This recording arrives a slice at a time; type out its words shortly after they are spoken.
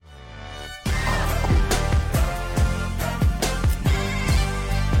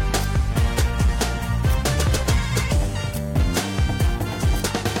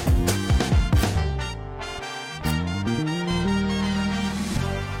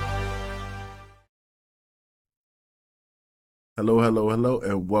Hello, hello, hello,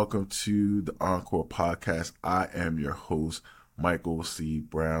 and welcome to the Encore Podcast. I am your host, Michael C.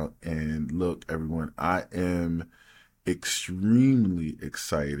 Brown. And look, everyone, I am extremely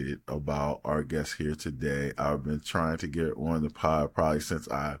excited about our guest here today. I've been trying to get on the pod probably since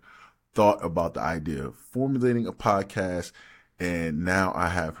I thought about the idea of formulating a podcast, and now I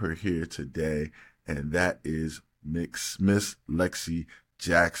have her here today, and that is Miss Lexi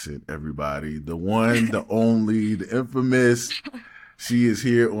Jackson, everybody. The one, the only, the infamous. She is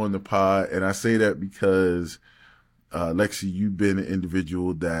here on the pod, and I say that because, Lexi, you've been an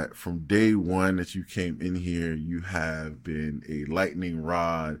individual that from day one that you came in here, you have been a lightning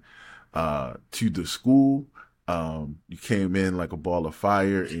rod to the school. You came in like a ball of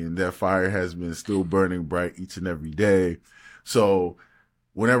fire, and that fire has been still burning bright each and every day. So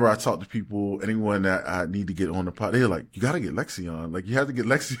whenever I talk to people, anyone that I need to get on the pod, they're like, you got to get Lexi on. Like, you have to get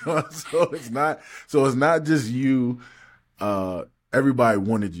Lexi on. So it's not just you. Everybody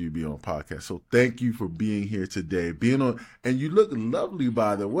wanted you to be on podcast. So thank you for being here today. Being on, and you look lovely,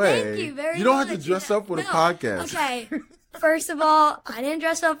 by the way. Thank you very much. You don't have to dress up for the podcast. Okay. First of all, I didn't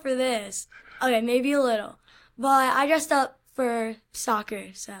dress up for this. Okay, maybe a little. But I dressed up for soccer,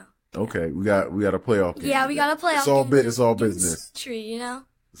 so. Okay, we got a playoff game. Yeah, we got a playoff It's all business. Tree, you know?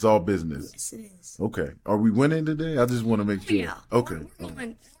 It's all business. Yes, it is. Okay. Are we winning today? I just want to make sure. Yeah. Okay. We're gonna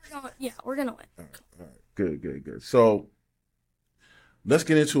win. We're gonna win. All right. Good. So let's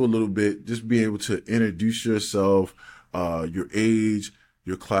get into a little bit. Just be able to introduce yourself, your age,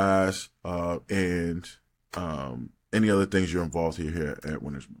 your class, and any other things you're involved here at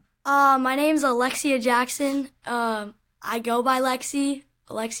Winners Mill. My name's Alexia Jackson. I go by Lexi.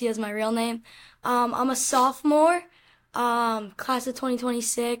 Alexia is my real name. I'm a sophomore, class of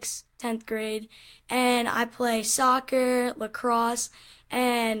 2026, 10th grade, and I play soccer, lacrosse,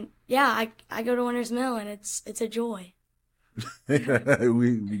 and yeah, I go to Winners Mill, and it's a joy. we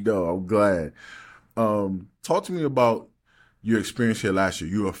know. I'm glad. Talk to me about your experience here last year.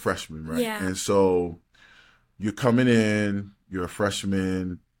 You were a freshman, right? Yeah. And so you're coming in. You're a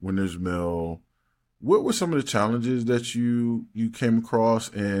freshman, Winners Mill. What were some of the challenges that you came across,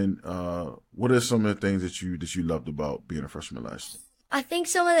 and what are some of the things that you loved about being a freshman last year? I think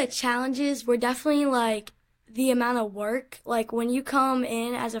some of the challenges were definitely like the amount of work. Like when you come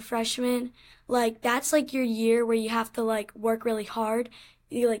in as a freshman, like that's like your year where you have to like work really hard.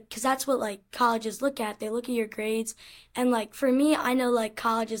 You like, cause that's what like colleges look at. They look at your grades. And like for me, I know like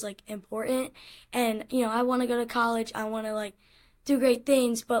college is like important, and you know, I want to go to college. I want to like do great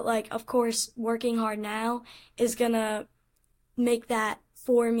things, but like of course working hard now is gonna make that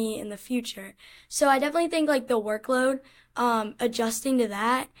for me in the future. So I definitely think like the workload, adjusting to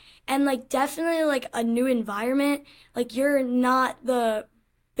that, and like definitely like a new environment. Like you're not the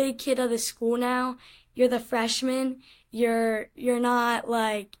big kid of the school now. You're the freshman. You're not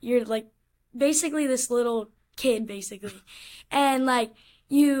like, you're like basically this little kid basically. And like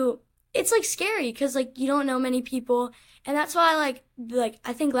it's like scary because like you don't know many people. And that's why like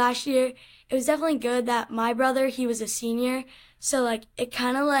I think last year it was definitely good that my brother, he was a senior. So like it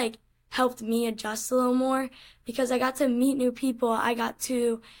kind of like helped me adjust a little more because I got to meet new people. I got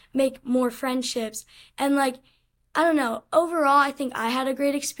to make more friendships. And like, I don't know, overall I think I had a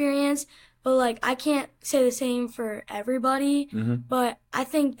great experience, but like I can't say the same for everybody. Mm-hmm. But I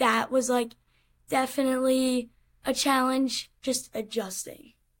think that was like definitely a challenge, just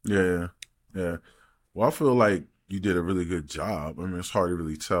adjusting. Yeah. Well, I feel like you did a really good job. I mean, it's hard to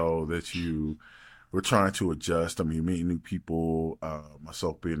really tell that you were trying to adjust. I mean, meeting new people,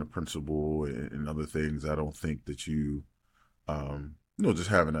 myself being a principal and other things. I don't think that you just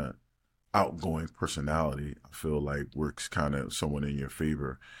having a outgoing personality, I feel like works kind of somewhat in your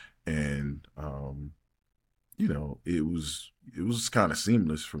favor. And, it was kind of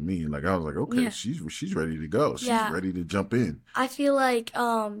seamless for me. Like, I was like, okay, Yeah. she's ready to go. She's Yeah. ready to jump in. I feel like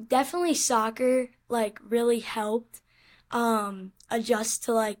definitely soccer like really helped adjust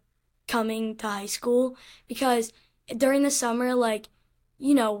to like coming to high school, because during the summer, like,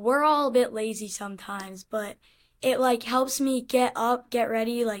 you know, we're all a bit lazy sometimes, but it like helps me get up, get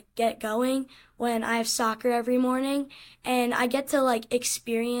ready, like get going when I have soccer every morning, and I get to like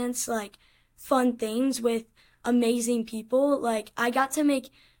experience like fun things with amazing people. Like I got to make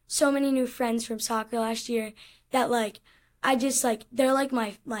so many new friends from soccer last year that like I just like, they're like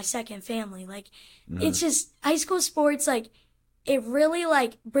my second family. Like it's just high school sports, like it really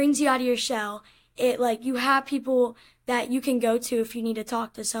like brings you out of your shell. It like, you have people that you can go to if you need to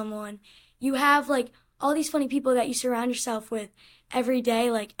talk to someone. You have like all these funny people that you surround yourself with every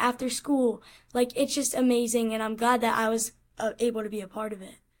day, like after school. Like it's just amazing, and I'm glad that I was able to be a part of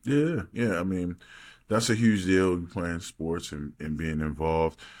it. Yeah. I mean, That's a huge deal. You playing sports and being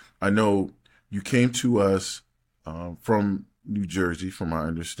involved. I know you came to us from New Jersey, from my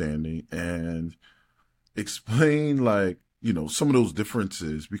understanding, and explain like some of those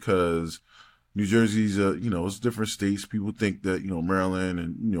differences because New Jersey's it's different states. People think that Maryland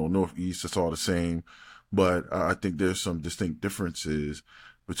and Northeast it's all the same, but I think there's some distinct differences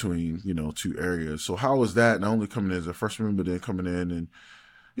between two areas. So how was that? Not only coming in as a freshman, but then coming in and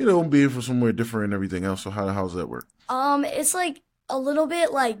being from somewhere different and everything else. So how's that work? It's like a little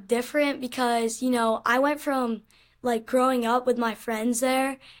bit like different because, I went from like growing up with my friends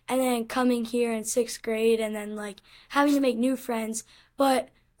there and then coming here in sixth grade and then like having to make new friends. But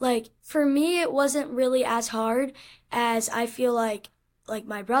like for me, it wasn't really as hard as I feel like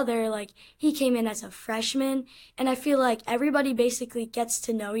my brother, like he came in as a freshman and I feel like everybody basically gets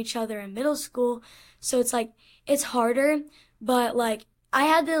to know each other in middle school. So it's like, it's harder, but like I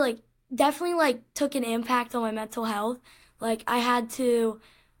had to like definitely like took an impact on my mental health. Like I had to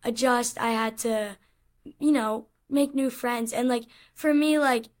adjust. I had to, make new friends. And like for me,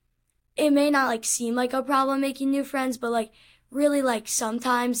 like it may not like seem like a problem making new friends, but like really like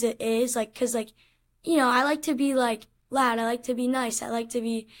sometimes it is like, 'cause like, I like to be like loud. I like to be nice. I like to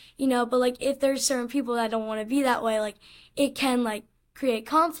be, but like if there's certain people that don't want to be that way, like it can like create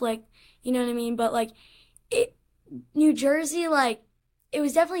conflict. You know what I mean? But like it, New Jersey, like it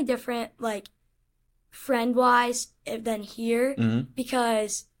was definitely different, like friend wise than here Hmm.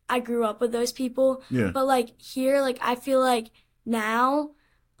 because I grew up with those people. Yeah. But like here, like I feel like now,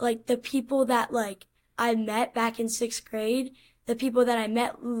 like the people that like I met back in sixth grade, the people that I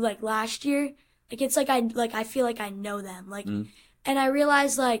met like last year, like it's like I feel like I know them. Like Hmm. and I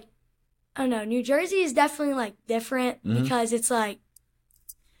realized like I don't know, New Jersey is definitely like different Hmm. because it's like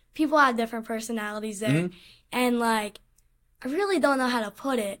people have different personalities there. Hmm. And like I really don't know how to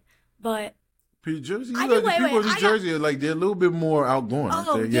put it, but Jersey, I do. the Wait, people wait. in New Jersey are like they're a little bit more outgoing, aren't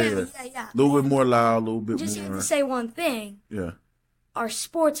Oh, they? Yeah, yeah. yeah. A little bit more loud, a little bit Just have to more. say one thing. Yeah. Our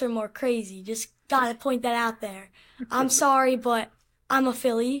sports are more crazy. Just gotta point that out there. I'm sorry, but I'm a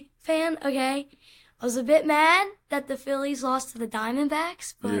Philly fan, okay? I was a bit mad that the Phillies lost to the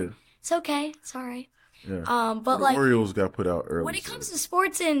Diamondbacks, but Yeah. it's okay. It's all right. Yeah. Well, But the like Orioles got put out when early, it comes so. to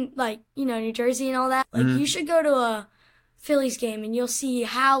sports in like, New Jersey and all that, like you Hmm. should go to a Phillies game and you'll see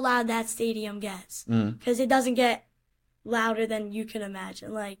how loud that stadium gets. Hmm. Because it doesn't get louder than you can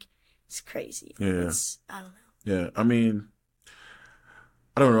imagine. Like, it's crazy. Yeah. I don't know. Yeah. I mean,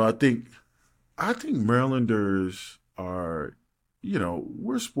 I don't know. I think Marylanders are,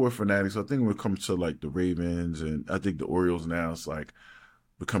 we're sport fanatics. I think when it comes to like the Ravens and I think the Orioles now it's like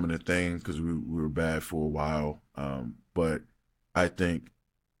becoming a thing because we were bad for a while. But I think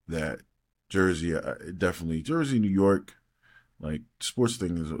that Jersey, definitely Jersey, New York, like sports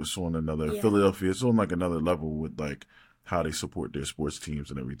thing is on another. Yeah. Philadelphia, it's on like another level with like how they support their sports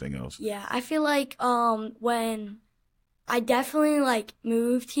teams and everything else. Yeah, I feel like when I definitely like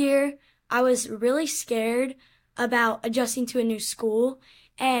moved here, I was really scared about adjusting to a new school,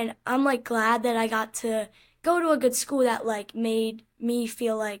 and I'm like glad that I got to go to a good school that like made me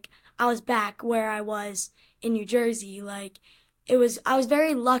feel like I was back where I was in New Jersey. Like I was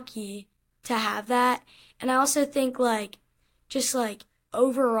very lucky to have that. And I also think like just like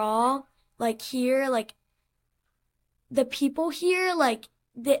overall like here like the people here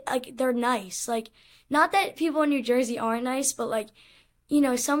they're nice. Like not that people in New Jersey aren't nice, but like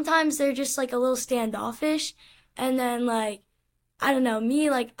sometimes they're just like a little standoffish. And then like I don't know, me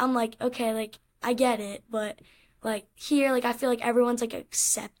like I'm like okay, like I get it, but like here like I feel like everyone's like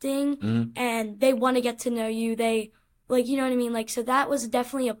accepting Hmm. and they want to get to know you. They like you know what I mean? Like so that was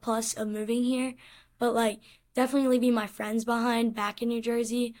definitely a plus of moving here, but like definitely leaving my friends behind back in New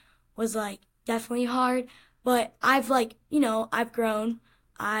Jersey was like definitely hard. But I've like, I've grown.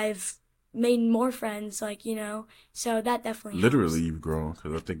 I've made more friends, like, so that definitely Literally, helps. you've grown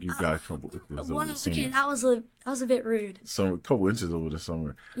because I think you got a couple inches over Well, the okay, summer. that was a bit rude. Some couple inches over the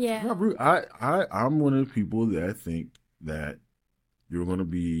summer. Yeah. Not rude. I'm one of the people that think that you're gonna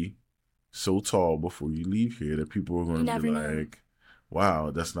be so tall before you leave here that people are You gonna be never know. like, "Wow,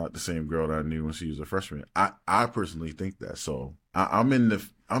 that's not the same girl that I knew when she was a freshman." I personally think that. So I'm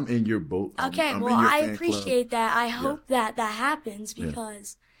in your boat. Okay, I'm well, in your I fan club. appreciate that. I Yeah, hope that that happens yeah.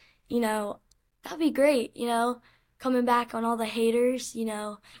 because, you know, that'd be great, coming back on all the haters,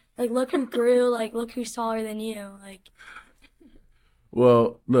 like look who grew, like look who's taller than you. Like,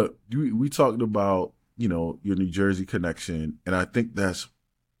 Well, look, we talked about your New Jersey connection, and I think that's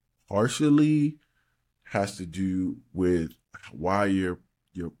partially has to do with why your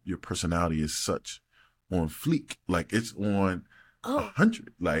personality is such on fleek. Like it's on a oh,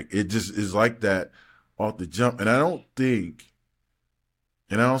 hundred. Like it just is like that off the jump. And I don't think,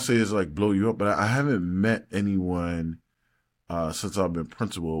 and I don't say this like blow you up, but I haven't met anyone since I've been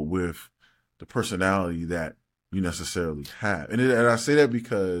principal with the personality that you necessarily have. And I say that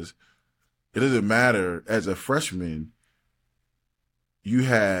because it doesn't matter. As a freshman, you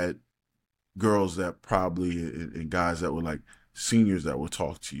had girls that probably and guys that were like seniors that would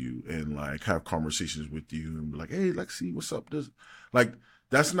talk to you and like have conversations with you and be like, "Hey, Lexi, what's up?" This like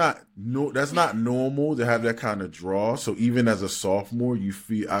that's not normal to have that kind of draw. So even as a sophomore,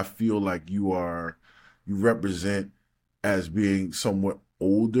 I feel like you represent as being somewhat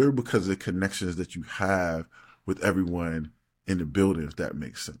older because of the connections that you have with everyone in the building, if that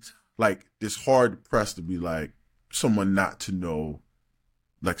makes sense. Like it's hard pressed to be like someone not to know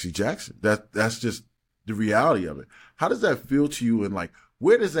Lexi Jackson. That's just the reality of it. How does that feel to you, and like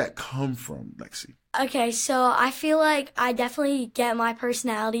where does that come from, Lexi? Okay, so I feel like I definitely get my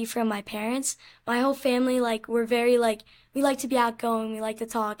personality from my parents. My whole family, like, we're very, like, we like to be outgoing, we like to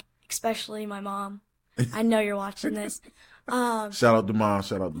talk, especially my mom. I know you're watching this. Shout out to mom.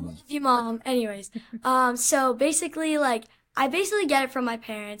 Shout out to mom. Love you, mom. Anyways, so basically, like, I basically get it from my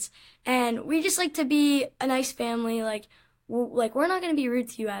parents, and we just like to be a nice family. Like, we're not gonna be rude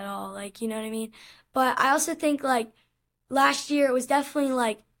to you at all. Like, you know what I mean? But I also think like last year it was definitely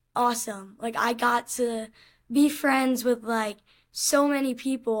like awesome. Like, I got to be friends with like so many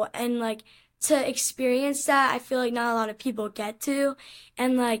people, and like to experience that, I feel like not a lot of people get to,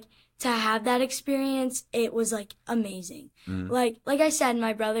 and like to have that experience, it was like amazing. Mm-hmm. Like I said,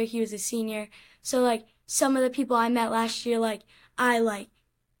 my brother, he was a senior. So like some of the people I met last year, like I like,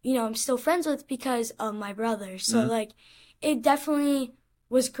 I'm still friends with because of my brother. So Mm-hmm. like it definitely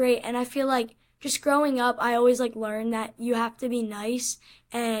was great. And I feel like just growing up, I always like learned that you have to be nice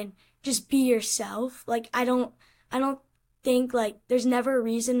and just be yourself. Like I don't think like there's never a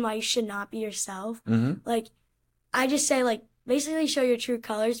reason why you should not be yourself. Mm-hmm. Like I just say like basically show your true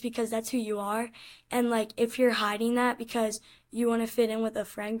colors because that's who you are. And like if you're hiding that because you want to fit in with a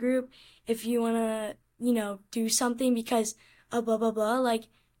friend group, if you want to, do something because blah blah blah, like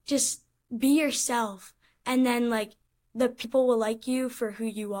just be yourself. And then like the people will like you for who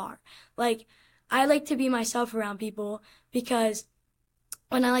you are. Like I like to be myself around people because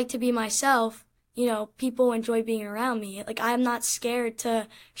when I like to be myself, people enjoy being around me. Like I'm not scared to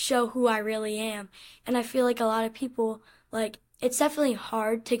show who I really am. And I feel like a lot of people, like, it's definitely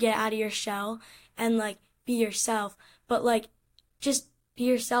hard to get out of your shell and like be yourself, but like just be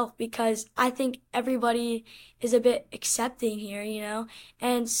yourself because I think everybody is a bit accepting here.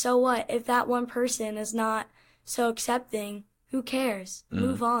 And so what? If that one person is not so accepting, who cares? Mm-hmm.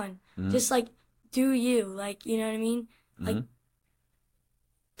 Move on. Mm-hmm. Just like do you, like, you know what I mean? Like Mm-hmm.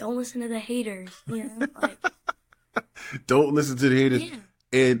 don't listen to the haters. Like Don't listen to the haters. yeah.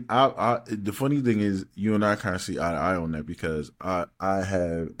 And the funny thing is, you and I kind of see eye to eye on that because I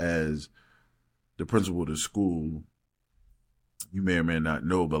have, as the principal of the school, you may or may not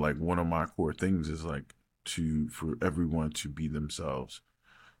know, but like one of my core things is like for everyone to be themselves,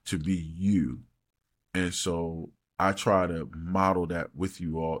 to be you. And so I try to model that with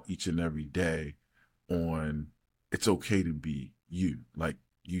you all each and every day on it's okay to be you. Like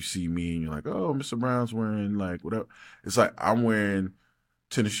you see me and you're like, oh, Mr. Brown's wearing like whatever. It's like I'm wearing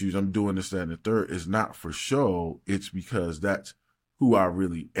tennis shoes. I'm doing this, that, and the third. It's not for show. It's because that's who I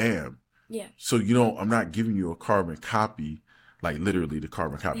really am. Yeah. So, I'm not giving you a carbon copy, like literally the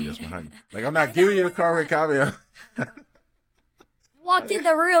carbon copy that's behind you. Like I'm not giving you a carbon copy. Walked in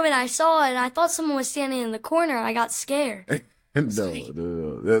the room and I saw it and I thought someone was standing in the corner and I got scared. No.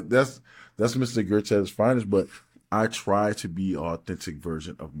 That's Mr. Gertez's finest, but I try to be an authentic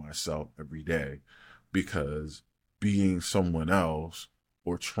version of myself every day because being someone else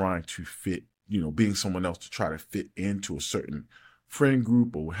or trying to fit, being someone else to try to fit into a certain friend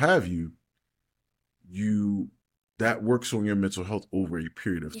group or what have you, that works on your mental health over a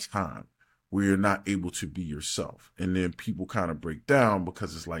period of time where you're not able to be yourself. And then people kind of break down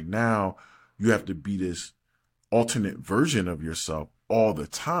because it's like now you have to be this alternate version of yourself all the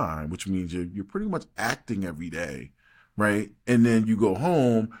time, which means you're pretty much acting every day, right? And then you go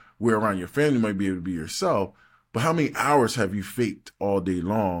home where around your family you might be able to be yourself, but how many hours have you faked all day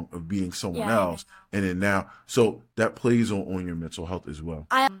long of being someone else? And then now, so that plays on your mental health as well.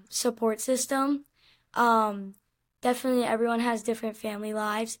 Support system. Definitely everyone has different family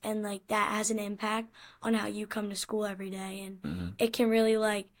lives and like that has an impact on how you come to school every day, and it can really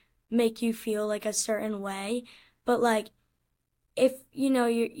like make you feel like a certain way. But like if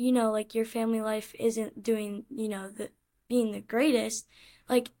like your family life isn't doing, being the greatest,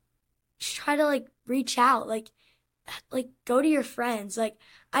 like just try to like reach out. Like like go to your friends. Like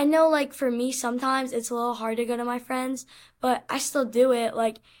I know like for me sometimes it's a little hard to go to my friends, but I still do it.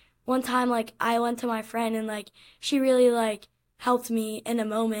 Like one time like I went to my friend and like she really like helped me in a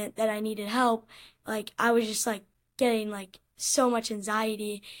moment that I needed help. Like I was just like getting like so much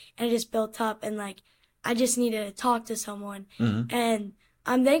anxiety and it just built up and like I just needed to talk to someone. Mm-hmm. And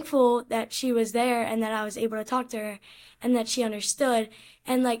I'm thankful that she was there and that I was able to talk to her and that she understood.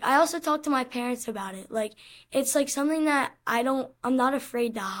 And like I also talked to my parents about it. Like it's like something that I'm not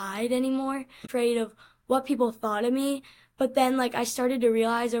afraid to hide anymore. Afraid of what people thought of me. But then like I started to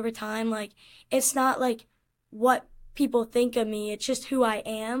realize over time, like it's not like what people think of me. It's just who I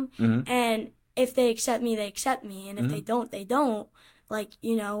am. Mm-hmm. And if they accept me, they accept me. And if Mm-hmm. they don't, they don't. Like,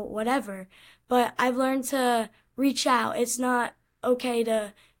 whatever. But I've learned to reach out. It's not okay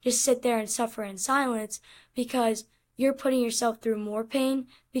to just sit there and suffer in silence because you're putting yourself through more pain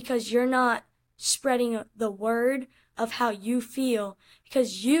because you're not spreading the word of how you feel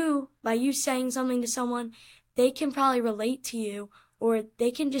because by you saying something to someone, they can probably relate to you or they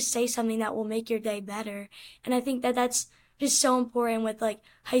can just say something that will make your day better. And I think that that's just so important with like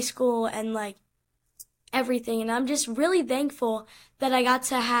high school and like everything. And I'm just really thankful that I got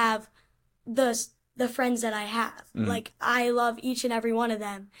to have the the friends that I have. Mm-hmm. Like I love each and every one of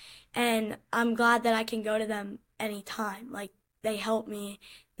them, and I'm glad that I can go to them anytime. Like they help me.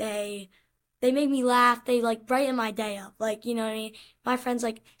 They they make me laugh. They like brighten my day up. Like, you know what I mean? My friends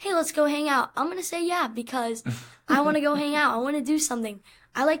like, "Hey, let's go hang out." I'm going to say yeah because I want to go hang out. I want to do something.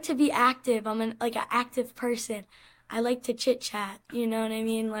 I like to be active. Like an active person. I like to chit chat, you know what I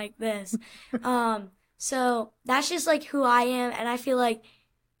mean? Like this. So that's just like who I am and I feel like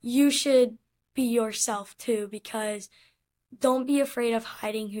you should be yourself too because don't be afraid of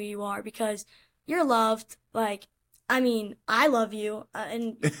hiding who you are because you're loved. Like, I mean, I love you,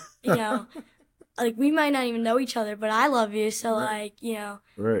 and you know, like we might not even know each other, but I love you. So Right. like,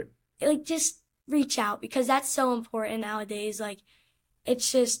 Right. like just reach out because that's so important nowadays. Like,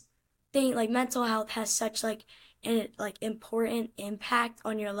 it's just thing like mental health has such like an like important impact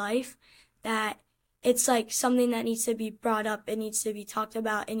on your life that it's like something that needs to be brought up, it needs to be talked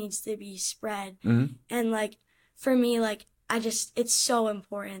about, it needs to be spread. Mm-hmm. And like for me, like it's so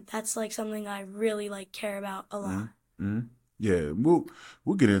important. That's like something I really like care about a lot. Mm-hmm. Mm-hmm. Yeah,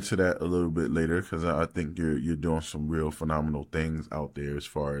 we'll get into that a little bit later because I think you're doing some real phenomenal things out there as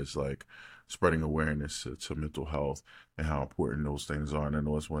far as like spreading awareness to mental health and how important those things are. And I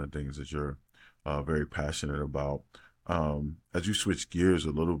know it's one of the things that you're very passionate about. As you switch gears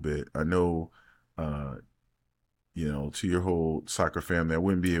a little bit, I know uh, to your whole soccer family. I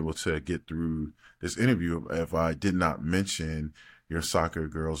wouldn't be able to get through this interview if I did not mention your soccer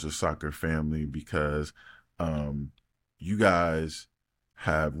girls, your soccer family, because um, you guys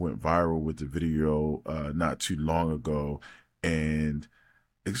have went viral with the video not too long ago, and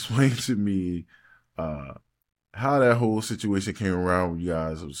explain to me uh, how that whole situation came around when you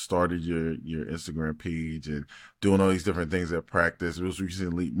guys started your Instagram page and doing all these different things at practice. Most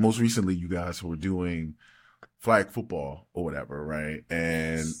recently, you guys were doing flag football or whatever, right?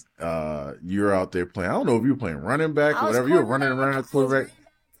 And Yes. you're out there playing. I don't know if you were playing running back or I was whatever. You were running quarterback, around I was quarterback.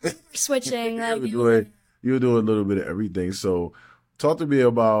 switching, you like were doing you were doing a little bit of everything. So talk to me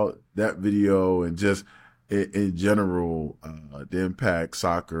about that video and just in general the impact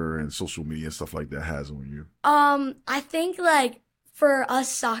soccer and social media and stuff like that has on you. I think like for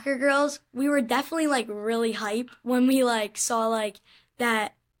us soccer girls, we were definitely like really hype when we like saw like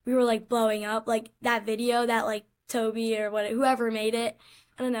that we were like blowing up, like that video that like Toby or whoever made it.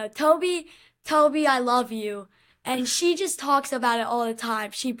 I don't know. Toby, I love you. And she just talks about it all the time.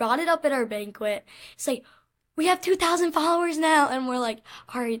 She brought it up at our banquet. It's like, we have 2,000 followers now. And we're like,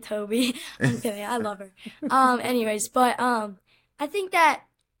 all right, Toby. I'm kidding. I love her. Anyways, but, I think that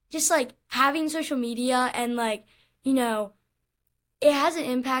just like having social media and like, you know, it has an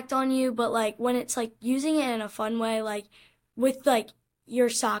impact on you, but like when it's like using it in a fun way, like with like your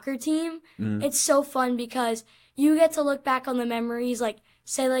soccer team, Mm-hmm. it's so fun because you get to look back on the memories. Like,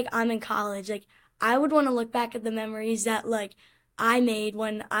 say, like I'm in college, like I would want to look back at the memories that like I made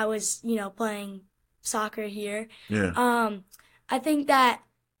when I was, playing soccer here. Yeah. Um, I think that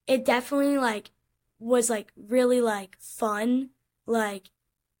it definitely like was like really like fun, like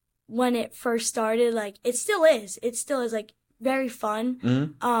when it first started, like it still is like very fun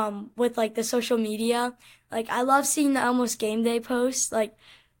Mm-hmm. with like the social media. Like I love seeing the almost game day posts. Like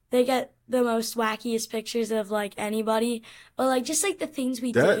they get the most wackiest pictures of like anybody, but like just like the things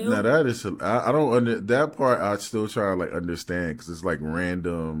we That now do. that is I don't under that part I still try to like understand because it's like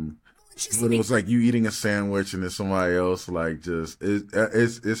random. But it was like you eating a sandwich and then somebody else like just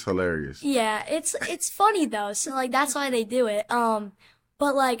it's hilarious. Yeah, it's funny though. So like that's why they do it.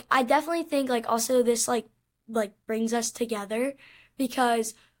 But like I definitely think like also this like brings us together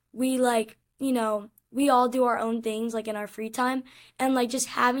because we like, we all do our own things like in our free time and like just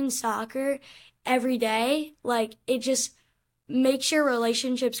having soccer every day, like it just makes your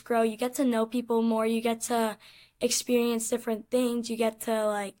relationships grow. You get to know people more, you get to experience different things, you get to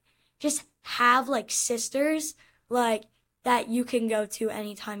like just have like sisters like that you can go to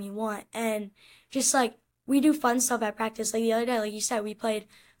anytime you want. And just like we do fun stuff at practice. Like the other day, like you said, we played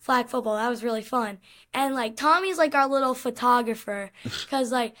flag football. That was really fun. And like Tommy's like our little photographer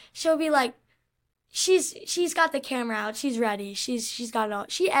because like she'll be like, she's got the camera out. She's ready. She's got it all.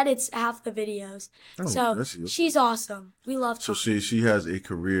 She edits half the videos. Oh, So that's you. she's awesome. We love So Tommy. she has a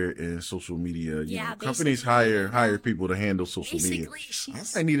career in social media. Yeah, Companies basically. hire people to handle social media. Basically,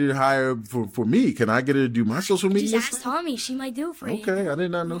 she's. I needed to hire for me. Can I get her to do my social Just media ask stuff? Tommy. She might do it for you. Okay, I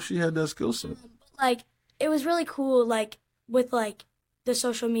did not know she had that skill set. Like it was really cool like with like the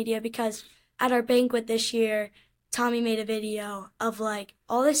social media because at our banquet this year Tommy made a video of like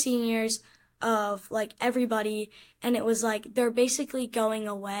all the seniors of like everybody and it was like they're basically going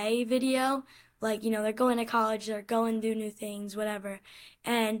away video like they're going to college, they're going to do new things, whatever.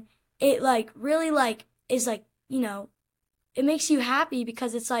 And it like really like is like it makes you happy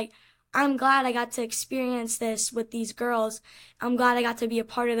because it's like I'm glad I got to experience this with these girls. I'm glad I got to be a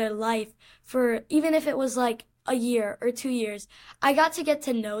part of their life for even if it was like a year or 2 years. I got to get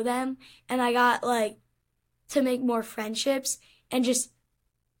to know them and I got like to make more friendships and just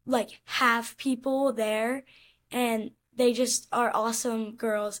like have people there and they just are awesome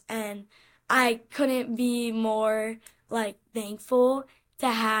girls and I couldn't be more like thankful to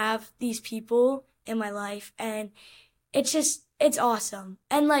have these people in my life and it's awesome.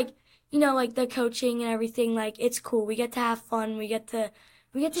 And like, like the coaching and everything, like it's cool. We get to have fun. We get to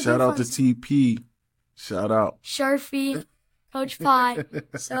do Shout out fun to stuff. TP. Shout out. Sharfie, Coach Pie.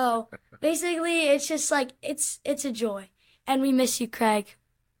 So basically it's just like it's a joy. And we miss you, Craig.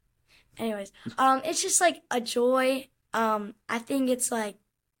 Anyways, it's just like a joy. I think it's like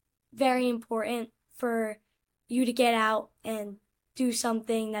very important for you to get out and do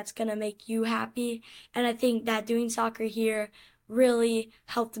something that's gonna make you happy. And I think that doing soccer here really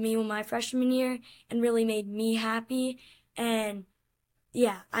helped me with my freshman year and really made me happy. And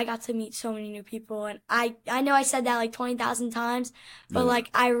yeah, I got to meet so many new people. And I know I said that like 20,000 times, but Yeah. like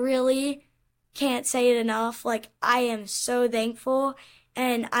I really can't say it enough. Like I am so thankful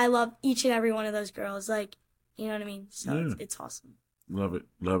and I love each and every one of those girls. Like, you know what I mean? So Yeah. it's awesome. Love it.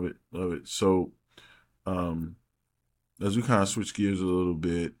 Love it. Love it. So, um, as we kind of switch gears a little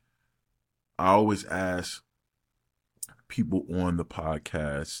bit, I always ask people on the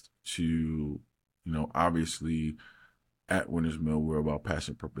podcast to, obviously at Winners Mill, we're about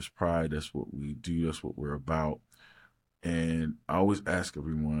passion, purpose, pride. That's what we do. That's what we're about. And I always ask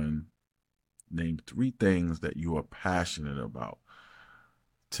everyone, name 3 things that you are passionate about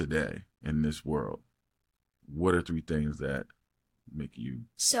today in this world. What are 3 things that make you?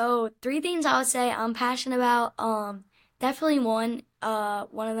 So 3 things I would say I'm passionate about. Definitely one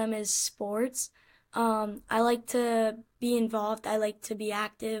of them is sports. I like to be involved. I like to be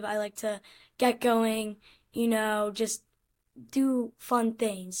active. I like to get going, just do fun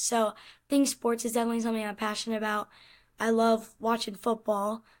things. So I think sports is definitely something I'm passionate about. I love watching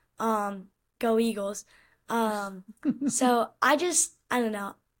football. Go Eagles. Um, so I don't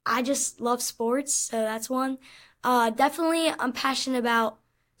know. I just love sports. So that's one. Definitely I'm passionate about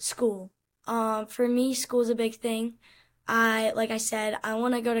school. For me, school's a big thing. Like I said, I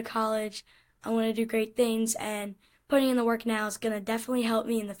want to go to college. I want to do great things and putting in the work now is going to definitely help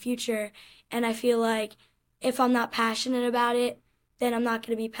me in the future. And I feel like if I'm not passionate about it, then I'm not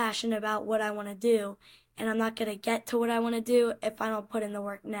going to be passionate about what I want to do. And I'm not going to get to what I want to do if I don't put in the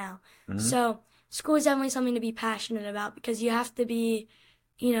work now. Mm-hmm. So school is definitely something to be passionate about because you have to be,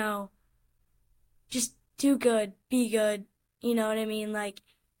 you know, just do good, be good. You know what I mean? Like,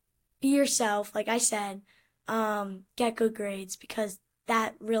 be yourself, like I said, get good grades because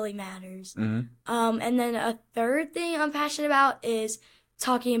that really matters. Mm-hmm. And then a third thing I'm passionate about is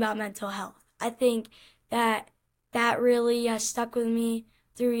talking about mental health. I think that that really has stuck with me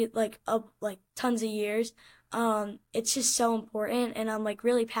through like tons of years. It's just so important, and I'm like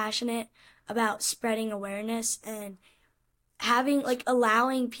really passionate about spreading awareness and having like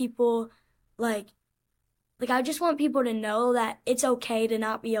allowing people like I just want people to know that it's okay to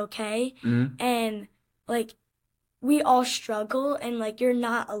not be okay. Mm-hmm. And like we all struggle and like you're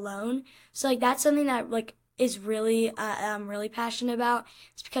not alone. So like that's something that like is really I'm really passionate about.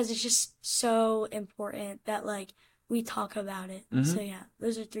 It's because it's just so important that like we talk about it. So yeah,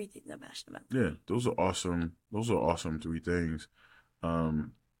 those are 3 things I'm passionate about. Yeah, those are awesome. Those are awesome 3 things.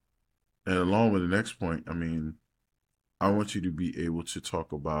 Um, and along with the next point, I mean, I want you to be able to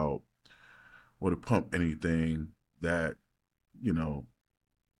talk about or to pump anything that, you know,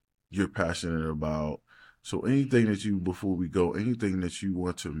 you're passionate about. So anything that you, before we go, anything that you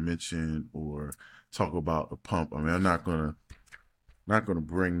want to mention or talk about a pump. I mean, I'm not gonna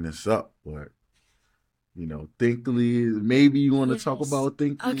bring this up, but Thinkly, maybe you want to talk Yes. about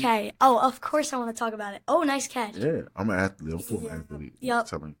Thinkly. Okay. Oh, of course I want to talk about it. Oh, nice catch. Yeah, I'm an athlete. I'm a full athlete. I'm Yep. just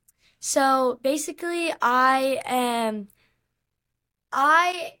telling you. So basically, I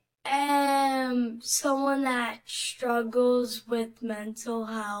am someone that struggles with mental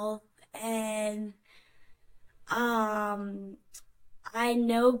health, and um I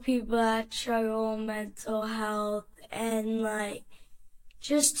know people that struggle with mental health, and like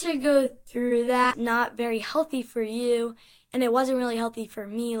just to go through that, not very healthy for you, and it wasn't really healthy for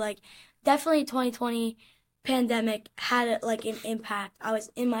me. Like definitely 2020 pandemic had like an impact. I was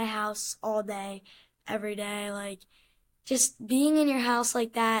in my house all day, every day, like just being in your house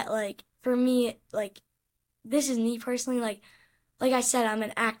like that, like for me, like this is me personally, like I said, I'm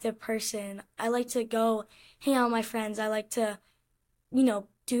an active person. I like to go hang out with my friends. I like to,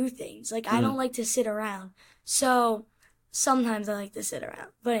 do things. Like I don't like to sit around. So sometimes I like to sit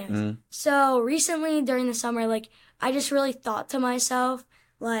around. But anyways, so recently during the summer, like I just really thought to myself,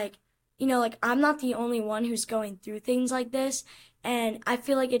 like, like I'm not the only one who's going through things like this. And I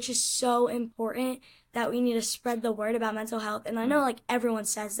feel like it's just so important that we need to spread the word about mental health. And I know like everyone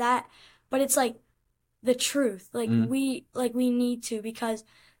says that, but it's like the truth. Like we need to, because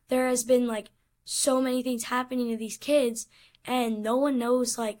there has been like so many things happening to these kids, and no one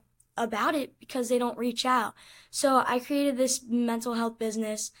knows like about it because they don't reach out. So I created this mental health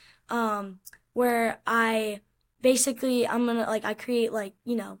business where I'm gonna like I create like,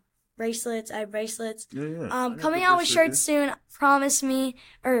 bracelets. I have bracelets. Yeah, yeah. Coming out with shirts soon. Promise me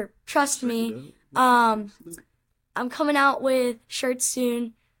or trust me. I'm coming out with shirts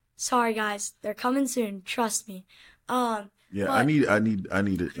soon. Sorry guys, they're coming soon. Trust me. Yeah, But I need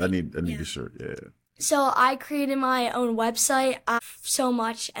a shirt. Yeah. so I created my own website so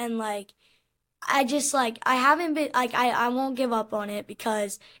much, and like I just like I haven't been like I won't give up on it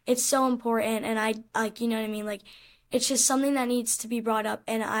because it's so important, and I like, you know what I mean, like it's just something that needs to be brought up.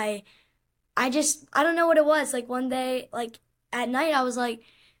 And I don't know what it was. Like one day, like at night, I was like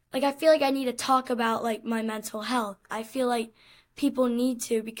I feel like I need to talk about like my mental health. I feel like people need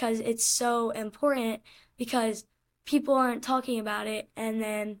to, because it's so important, because people aren't talking about it, and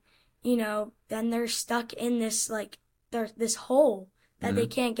then then they're stuck in this like this hole that they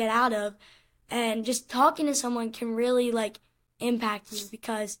can't get out of. And just talking to someone can really like impact you,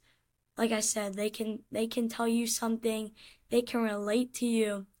 because like I said, they can tell you something, they can relate to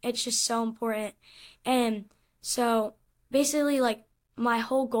you. It's just so important. And so basically like my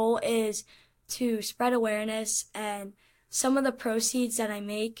whole goal is to spread awareness, and some of the proceeds that I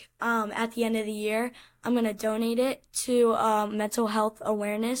make at the end of the year, I'm going to donate it to Mental Health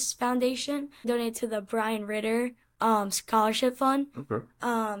Awareness Foundation, donate to the Brian Ritter Scholarship Fund. Okay.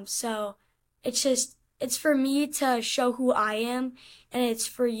 So it's for me to show who I am, and it's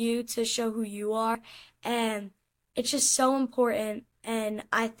for you to show who you are. And it's just so important. And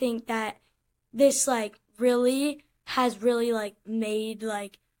I think that this like really has really like made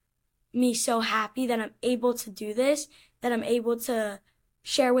like me so happy that I'm able to do this, that I'm able to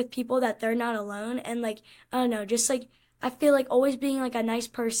share with people that they're not alone. And like, I don't know, just like, I feel like always being like a nice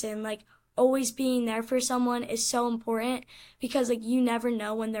person, like always being there for someone is so important, because like you never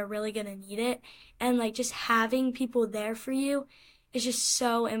know when they're really gonna need it. And like just having people there for you is just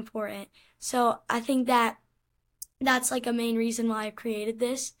so important. So I think that that's like a main reason why I created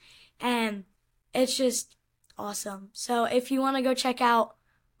this. And it's just awesome. So if you want to go check out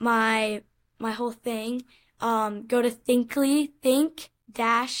my whole thing, go to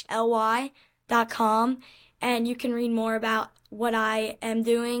think-ly.com, and you can read more about what I am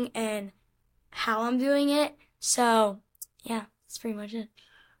doing and how I'm doing it. So yeah, that's pretty much it.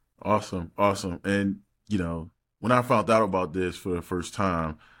 Awesome, awesome. And when I found out about this for the first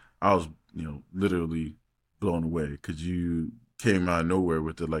time, I was literally blown away, because you came out of nowhere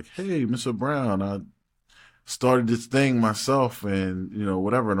with it, like, "Hey, Mr. Brown, I started this thing myself, and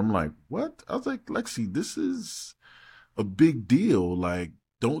whatever." And I'm like, "What?" I was like, "Lexi, this is a big deal. Like,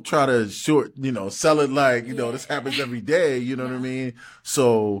 don't try to sell it like this happens every day." You know what I mean?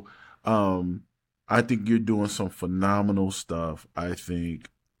 So, I think you're doing some phenomenal stuff. I think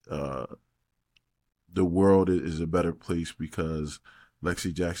the world is a better place because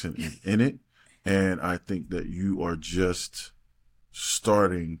Lexi Jackson is in it. And I think that you are just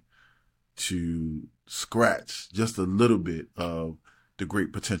starting to scratch just a little bit of the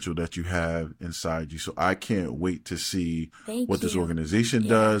great potential that you have inside you. So I can't wait to see Thank what this you. organization Yeah.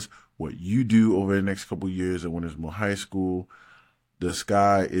 does, what you do over the next couple of years, and when there's more high school. The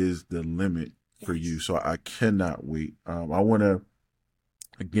sky is the limit for you. Yes. So I cannot wait. I want to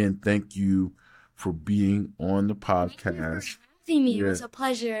again thank you for being on the Thank you for podcast. having me. It Yeah, was a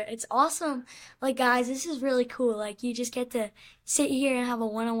pleasure. It's awesome. Like, guys, this is really cool. Like, you just get to sit here and have a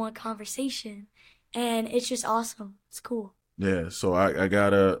one-on-one conversation, and it's just awesome. It's cool. yeah. So I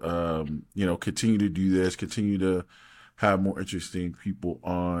gotta continue to do this, continue to have more interesting people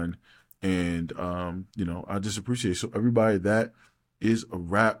on, and I just appreciate it. So everybody, that is a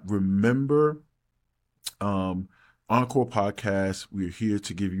wrap. Remember, um, Encore Podcast. We're here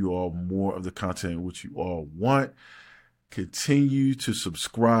to give you all more of the content which you all want. Continue to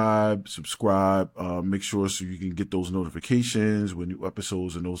subscribe, make sure so you can get those notifications when new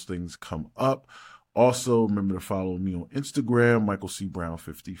episodes and those things come up. Also, remember to follow me on Instagram, Michael C. Brown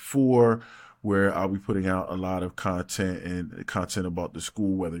 54, where I'll be putting out a lot of content and content about the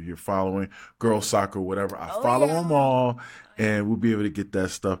school, whether you're following girls soccer, whatever. I follow Yeah. them all, and we'll be able to get that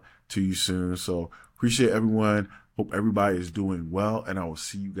stuff to you soon. So appreciate everyone. Hope everybody is doing well, and I will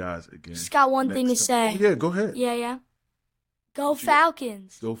see you guys again. Just got one thing to say. Oh, yeah, go ahead. Yeah. Go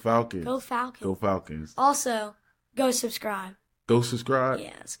Falcons. Go Falcons. Go Falcons. Go Falcons. Also, go subscribe. Go subscribe.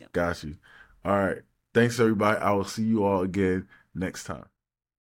 Yeah, let's go. Got you. All right. Thanks, everybody. I will see you all again next time.